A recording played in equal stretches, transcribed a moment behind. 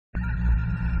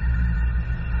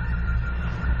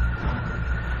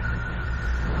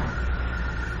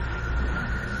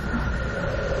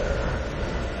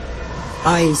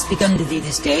I speak unto thee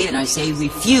this day, and I say,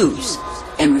 refuse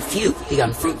and refute the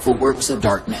unfruitful works of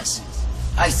darkness.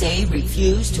 I say,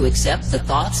 refuse to accept the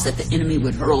thoughts that the enemy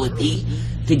would hurl at thee,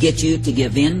 to get you to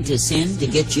give in to sin, to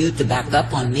get you to back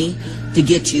up on me, to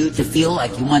get you to feel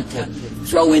like you want to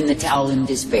throw in the towel in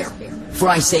despair. For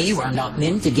I say you are not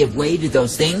meant to give way to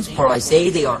those things, for I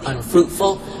say they are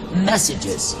unfruitful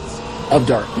messages of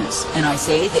darkness. And I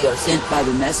say they are sent by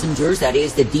the messengers, that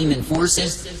is, the demon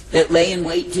forces that lay in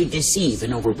wait to deceive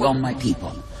and overwhelm my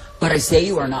people. But I say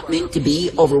you are not meant to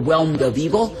be overwhelmed of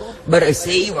evil, but I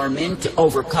say you are meant to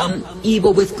overcome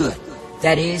evil with good.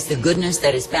 That is, the goodness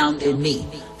that is found in me,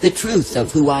 the truth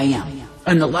of who I am,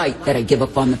 and the light that I give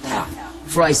upon the path.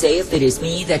 For I say, if it is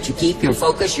me that you keep your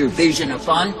focus, your vision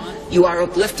upon, you are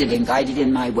uplifted and guided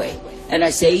in my way. And I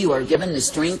say you are given the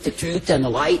strength, the truth, and the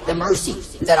light, the mercy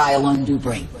that I alone do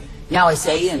bring. Now I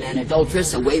say, in an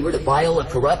adulterous, a wayward, a vile, a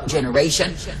corrupt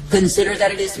generation, consider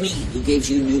that it is me who gives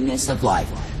you newness of life.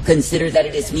 Consider that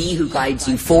it is me who guides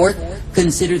you forth.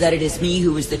 Consider that it is me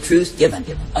who is the truth given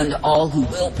unto all who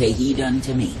will pay heed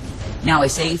unto me. Now I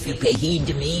say, if you pay heed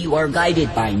to me, you are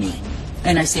guided by me.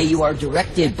 And I say you are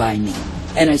directed by me.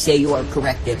 And I say you are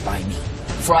corrected by me.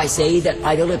 For I say that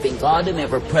I, the living God, am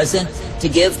ever present to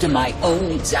give to my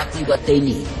own exactly what they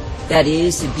need. That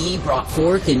is, to be brought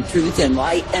forth in truth and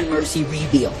light and mercy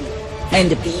revealed, and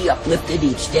to be uplifted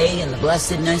each day in the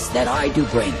blessedness that I do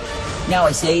bring. Now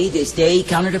I say this day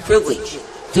count it a privilege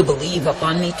to believe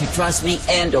upon me, to trust me,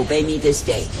 and obey me this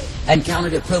day. And count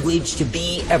it a privilege to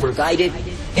be ever guided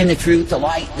in the truth, the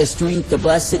light, the strength, the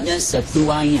blessedness of who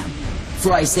I am.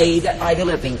 For I say that I, the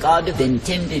living God, have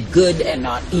intended good and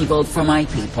not evil for my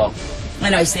people.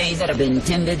 And I say that I've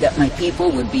intended that my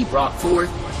people would be brought forth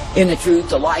in the truth,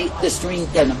 the light, the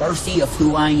strength, and the mercy of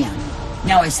who I am.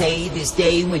 Now I say this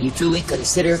day, when you truly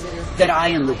consider that I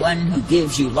am the one who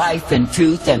gives you life and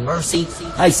truth and mercy,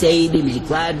 I say be made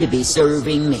glad to be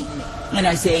serving me. And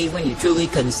I say, when you truly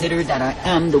consider that I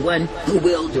am the one who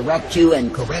will direct you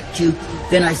and correct you,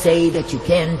 then I say that you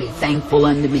can be thankful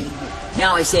unto me.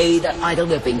 Now I say that I, the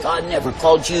living God, never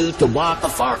called you to walk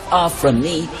afar off from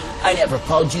me. I never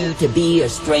called you to be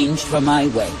estranged from my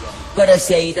way. But I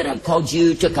say that I've called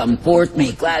you to come forth,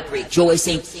 made glad,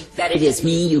 rejoicing, that it is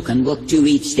me you can look to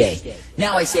each day.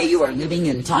 Now I say you are living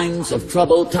in times of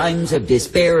trouble, times of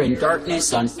despair and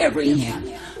darkness on every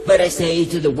hand. But I say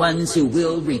to the ones who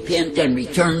will repent and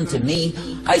return to me,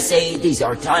 I say these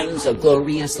are times of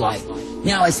glorious light.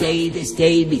 Now I say this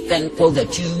day, be thankful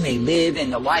that you may live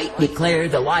in the light, declare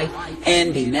the light,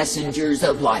 and be messengers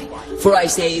of light. For I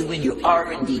say, when you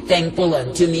are indeed thankful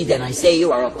unto me, then I say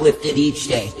you are uplifted each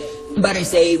day. But I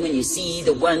say, when you see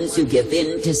the ones who give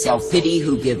in to self-pity,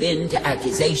 who give in to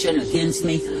accusation against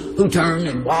me, who turn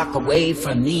and walk away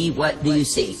from me, what do you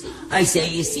see? I say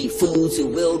you see fools who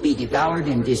will be devoured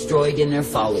and destroyed in their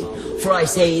folly. For I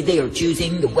say they are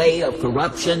choosing the way of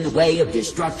corruption, the way of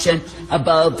destruction,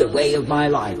 above the way of my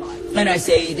life. And I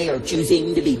say they are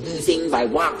choosing to be losing by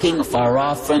walking afar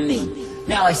off from me.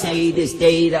 Now I say this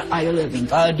day that I, the living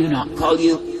God, do not call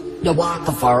you to walk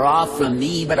afar off from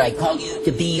me, but I call you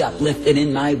to be uplifted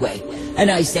in my way. And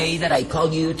I say that I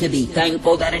call you to be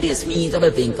thankful that it is me, the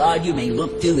living God, you may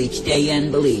look to each day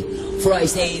and believe. For I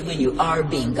say, when you are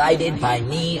being guided by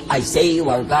me, I say you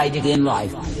are guided in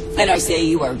life. And I say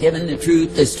you are given the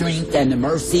truth, the strength, and the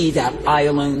mercy that I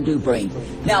alone do bring.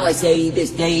 Now I say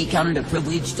this day count it a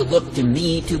privilege to look to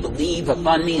me, to believe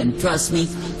upon me, and trust me,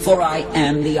 for I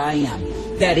am the I am.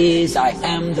 That is, I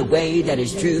am the way that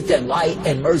is truth and light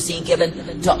and mercy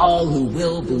given to all who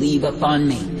will believe upon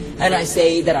me. And I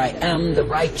say that I am the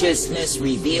righteousness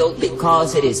revealed,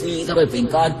 because it is me, the living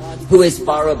God, who is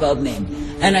far above men.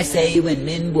 And I say, when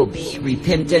men will be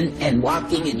repentant and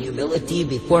walking in humility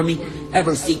before me,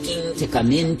 ever seeking to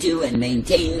come into and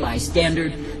maintain my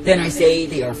standard, then I say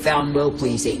they are found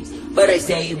well-pleasing. But I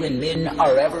say, when men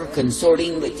are ever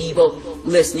consorting with evil,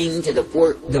 listening to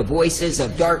the voices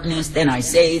of darkness, then I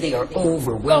say they are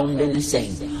overwhelmed in the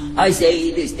same. I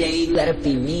say this day, let it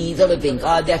be me, the living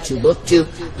God, that you look to.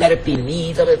 Let it be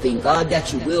me, the living God,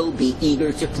 that you will be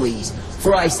eager to please.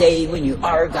 For I say, when you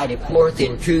are guided forth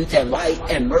in truth and light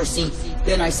and mercy,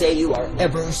 then I say you are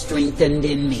ever strengthened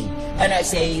in me. And I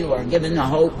say you are given the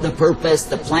hope, the purpose,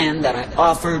 the plan that I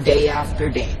offer day after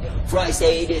day. For I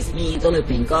say it is me, the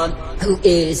living God, who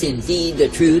is indeed the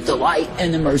truth, the light,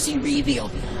 and the mercy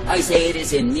revealed. I say it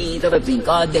is in me, the living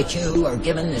God, that you are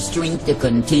given the strength to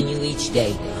continue each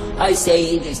day. I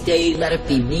say this day, let it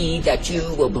be me that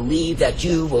you will believe, that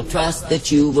you will trust,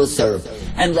 that you will serve.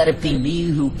 And let it be me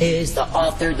who is the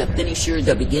author, the finisher,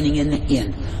 the beginning and the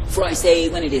end. For I say,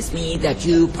 when it is me that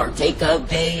you partake of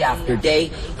day after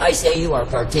day, I say you are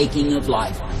partaking of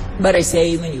life. But I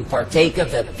say, when you partake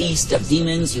of the feast of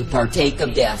demons, you partake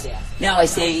of death. Now I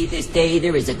say, this day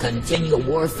there is a continual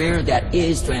warfare that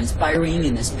is transpiring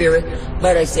in the spirit,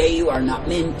 but I say you are not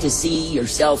meant to see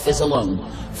yourself as alone.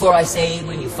 For I say,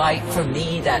 when you fight for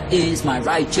me, that is my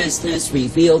righteousness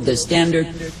revealed, the standard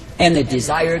and the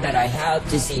desire that I have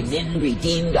to see men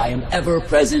redeemed, I am ever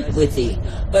present with thee.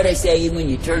 But I say, when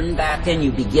you turn back and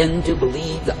you begin to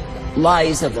believe the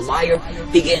lies of the liar,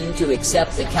 begin to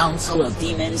accept the counsel of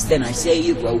demons, then I say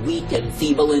you grow weak and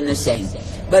feeble in the same.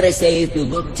 But I say, if you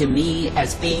look to me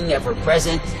as being ever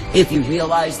present, if you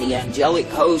realize the angelic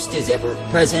host is ever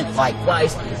present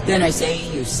likewise, then I say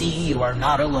you see you are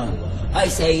not alone. I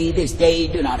say this day,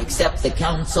 do not accept the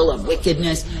counsel of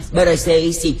wickedness, but I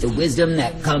say seek the wisdom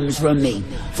that comes from me.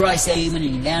 For I say, when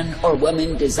any man or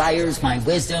woman desires my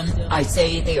wisdom, I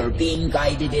say they are being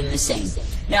guided in the same.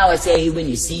 Now I say, when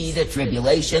you see the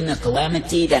tribulation, the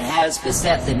calamity that has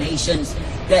beset the nations,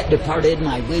 that departed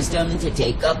my wisdom to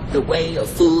take up the way of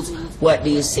fools, what do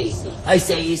you see? I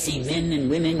say, you see men and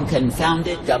women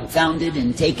confounded, dumbfounded,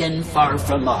 and taken far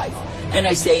from life. And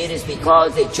I say it is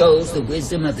because they chose the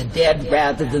wisdom of the dead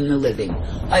rather than the living.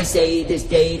 I say this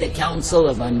day the counsel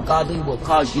of ungodly will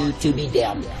cause you to be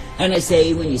damned. And I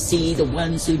say, when you see the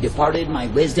ones who departed my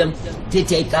wisdom to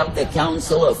take up the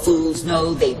counsel of fools,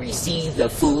 know they receive the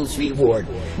fool's reward.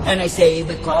 And I say,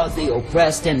 because they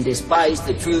oppressed and despised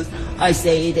the truth, I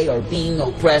say they are being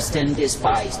oppressed and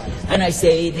despised. And I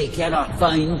say they cannot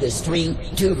find the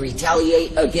strength to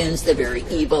retaliate against the very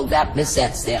evil that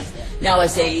besets them. Now I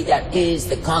say that is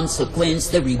the consequence,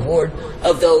 the reward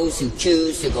of those who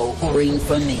choose to go whoring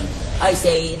from me. I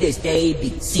say this day, be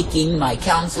seeking my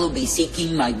counsel, be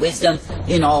seeking my wisdom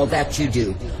in all that you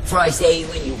do. For I say,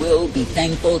 when you will be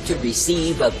thankful to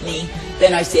receive of me,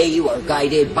 then I say you are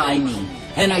guided by me.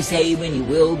 And I say, when you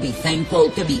will be thankful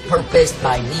to be purposed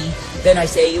by me, then I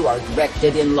say you are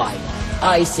directed in life.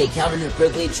 I say, count it a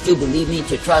privilege to believe me,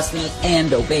 to trust me,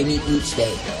 and obey me each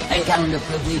day. And count it a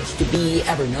privilege to be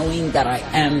ever knowing that I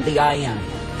am the I am.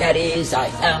 That is, I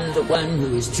am the one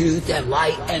who is truth and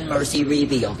light and mercy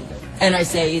revealed. And I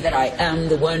say that I am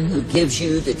the one who gives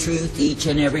you the truth each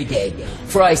and every day.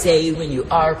 For I say, when you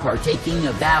are partaking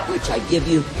of that which I give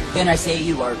you, then I say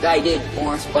you are guided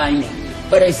forth by me.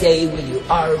 But I say, when you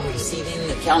are receiving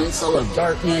the counsel of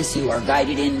darkness, you are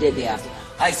guided into death.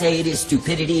 I say it is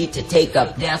stupidity to take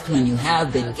up death when you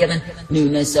have been given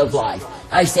newness of life.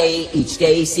 I say each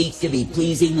day seek to be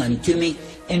pleasing unto me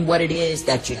in what it is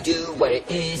that you do, what it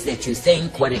is that you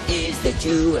think, what it is that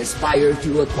you aspire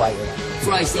to acquire.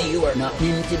 For I say you are not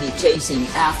meant to be chasing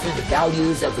after the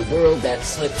values of the world that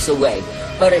slips away,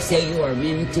 but I say you are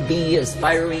meant to be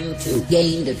aspiring to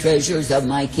gain the treasures of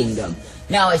my kingdom.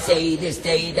 Now I say this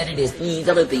day that it is me,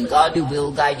 the living God, who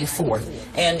will guide you forth,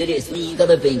 and it is me, the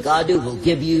living God, who will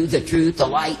give you the truth, the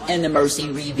light, and the mercy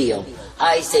revealed.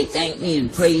 I say thank me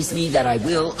and praise me that I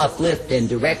will uplift and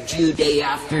direct you day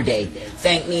after day.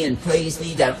 Thank me and praise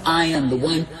me that I am the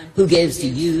one who gives to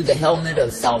you the helmet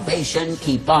of salvation.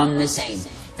 Keep on the same.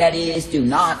 That is, do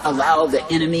not allow the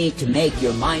enemy to make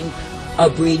your mind a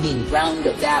breeding ground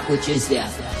of that which is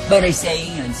death. But I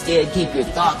say instead, keep your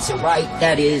thoughts aright,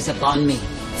 that is, upon me.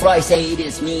 For I say it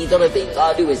is me, the living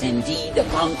God, who is indeed the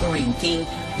conquering king,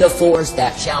 the force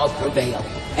that shall prevail.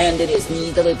 And it is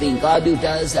me, the living God, who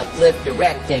does uplift,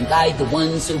 direct, and guide the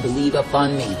ones who believe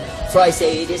upon me. For I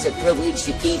say it is a privilege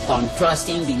to keep on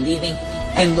trusting, believing,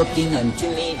 and looking unto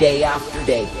me day after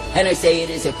day. And I say it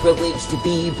is a privilege to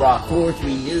be brought forth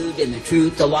renewed in the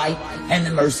truth, the light, and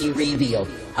the mercy revealed.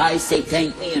 I say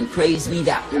thank me and praise me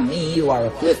that through me you are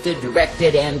uplifted,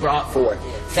 directed, and brought forth.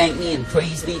 Thank me and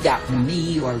praise me that through me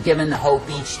you are given the hope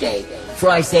each day. For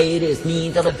I say it is me,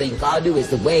 the living God, who is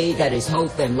the way, that is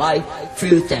hope and life,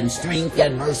 truth and strength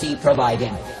and mercy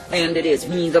providing. And it is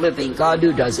me, the living God,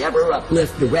 who does ever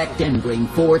uplift, direct, and bring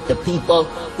forth the people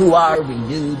who are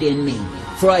renewed in me.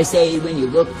 For I say, when you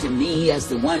look to me as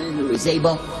the one who is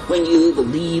able, when you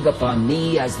believe upon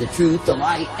me as the truth, the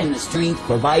light, and the strength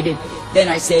provided, then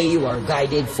I say you are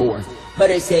guided forth.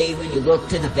 But I say, when you look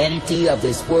to the vanity of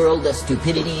this world, the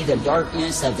stupidity, the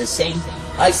darkness of the same,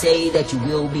 I say that you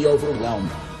will be overwhelmed.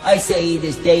 I say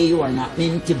this day you are not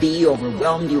meant to be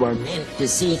overwhelmed, you are meant to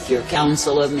seek your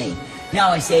counsel of me.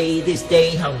 Now I say this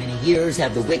day, how many years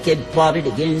have the wicked plotted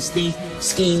against thee,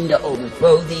 schemed to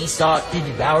overthrow thee, sought to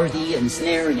devour thee,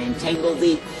 ensnare and entangle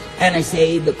thee? And I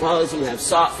say, because you have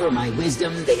sought for my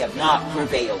wisdom, they have not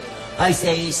prevailed. I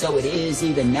say, so it is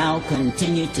even now,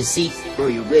 continue to seek for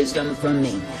your wisdom from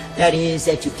me. That is,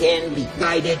 that you can be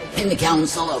guided in the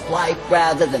counsel of life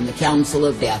rather than the counsel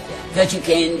of death. That you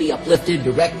can be uplifted,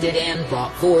 directed, and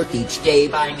brought forth each day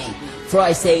by me. For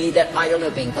I say that my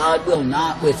living God will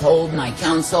not withhold my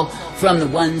counsel from the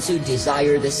ones who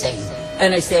desire the same.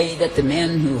 And I say that the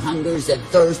man who hungers and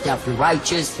thirsts after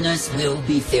righteousness will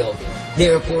be filled.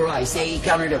 Therefore I say,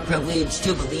 count it a privilege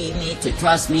to believe me, to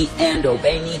trust me, and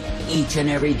obey me each and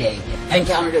every day. And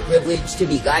count it a privilege to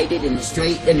be guided in the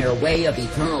straight and narrow way of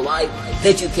eternal life,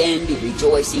 that you can be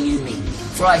rejoicing in me.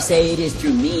 For I say it is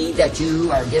through me that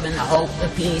you are given the hope, the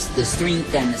peace, the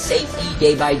strength, and the safety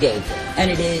day by day.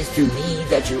 And it is through me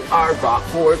that you are brought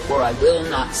forth, for I will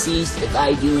not cease to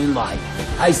guide you in life.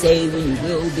 I say, when you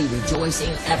will be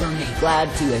rejoicing, ever made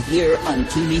glad to adhere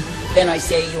unto me, then I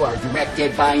say you are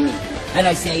directed by me. And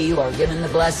I say you are given the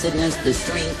blessedness, the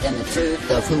strength, and the truth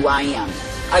of who I am.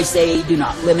 I say, do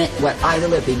not limit what I, the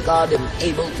living God, am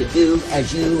able to do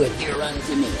as you adhere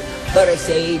unto me. But I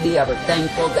say, be ever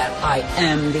thankful that I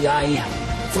am the I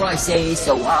am. For I say,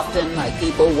 so often my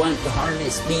people want to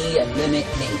harness me and limit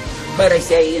me. But I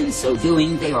say, in so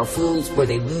doing, they are fools, for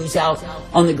they lose out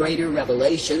on the greater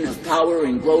revelation of power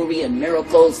and glory and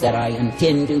miracles that I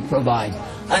intend to provide.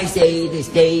 I say this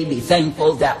day, be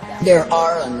thankful that there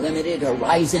are unlimited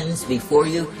horizons before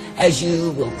you, as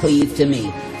you will cleave to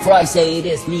me. For I say, it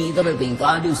is me, the living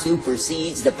God, who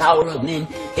supersedes the power of men.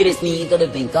 It is me, the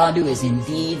living God, who is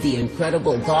indeed the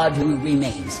incredible God who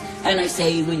remains. And I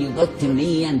say, when you look to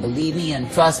me and believe me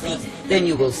and trust me, then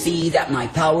you will see that my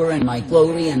power and my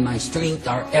glory and my strength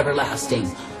are everlasting.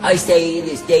 I say,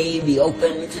 this day be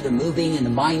open to the moving in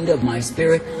the mind of my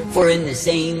spirit, for in the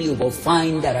same you will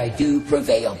find that I do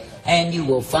prevail. And you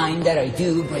will find that I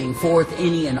do bring forth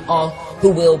any and all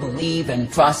who will believe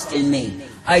and trust in me.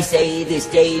 I say, this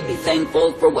day be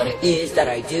thankful for what it is that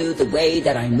I do, the way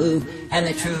that I move, and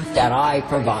the truth that I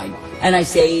provide. And I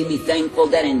say, be thankful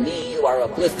that in me you are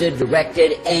uplifted,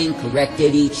 directed, and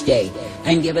corrected each day,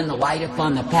 and given the light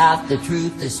upon the path, the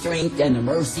truth, the strength, and the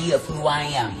mercy of who I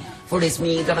am. For it is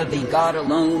me, the living God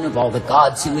alone of all the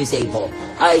gods, who is able.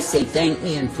 I say, thank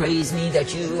me and praise me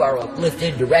that you are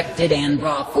uplifted, directed, and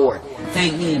brought forth.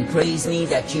 Thank me and praise me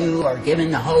that you are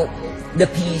given the hope, the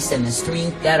peace, and the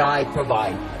strength that I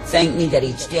provide. Thank me that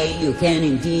each day you can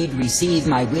indeed receive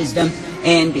my wisdom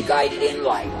and be guided in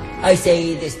life. I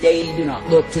say, this day do not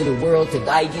look to the world to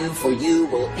guide you, for you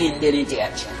will end in a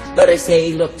ditch. But I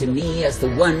say, look to me as the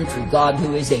one true God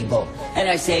who is able. And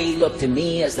I say, look to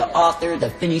me as the author, the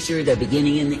finisher, the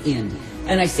beginning, and the end.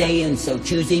 And I say, in so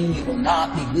choosing, you will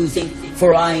not be losing,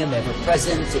 for I am ever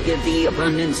present to give thee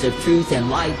abundance of truth and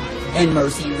life and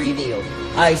mercy revealed.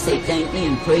 I say, thank me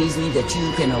and praise me that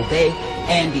you can obey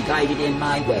and be guided in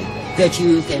my way, that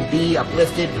you can be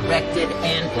uplifted, directed,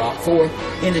 and brought forth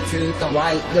in the truth, the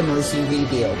light, the mercy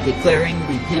revealed, declaring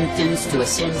repentance to a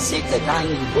sin-sick, a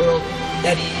dying world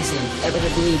that is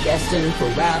inevitably destined for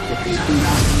wrath if we do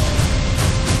not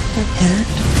repent.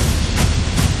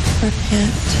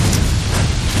 Repent.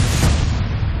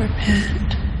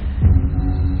 Repent.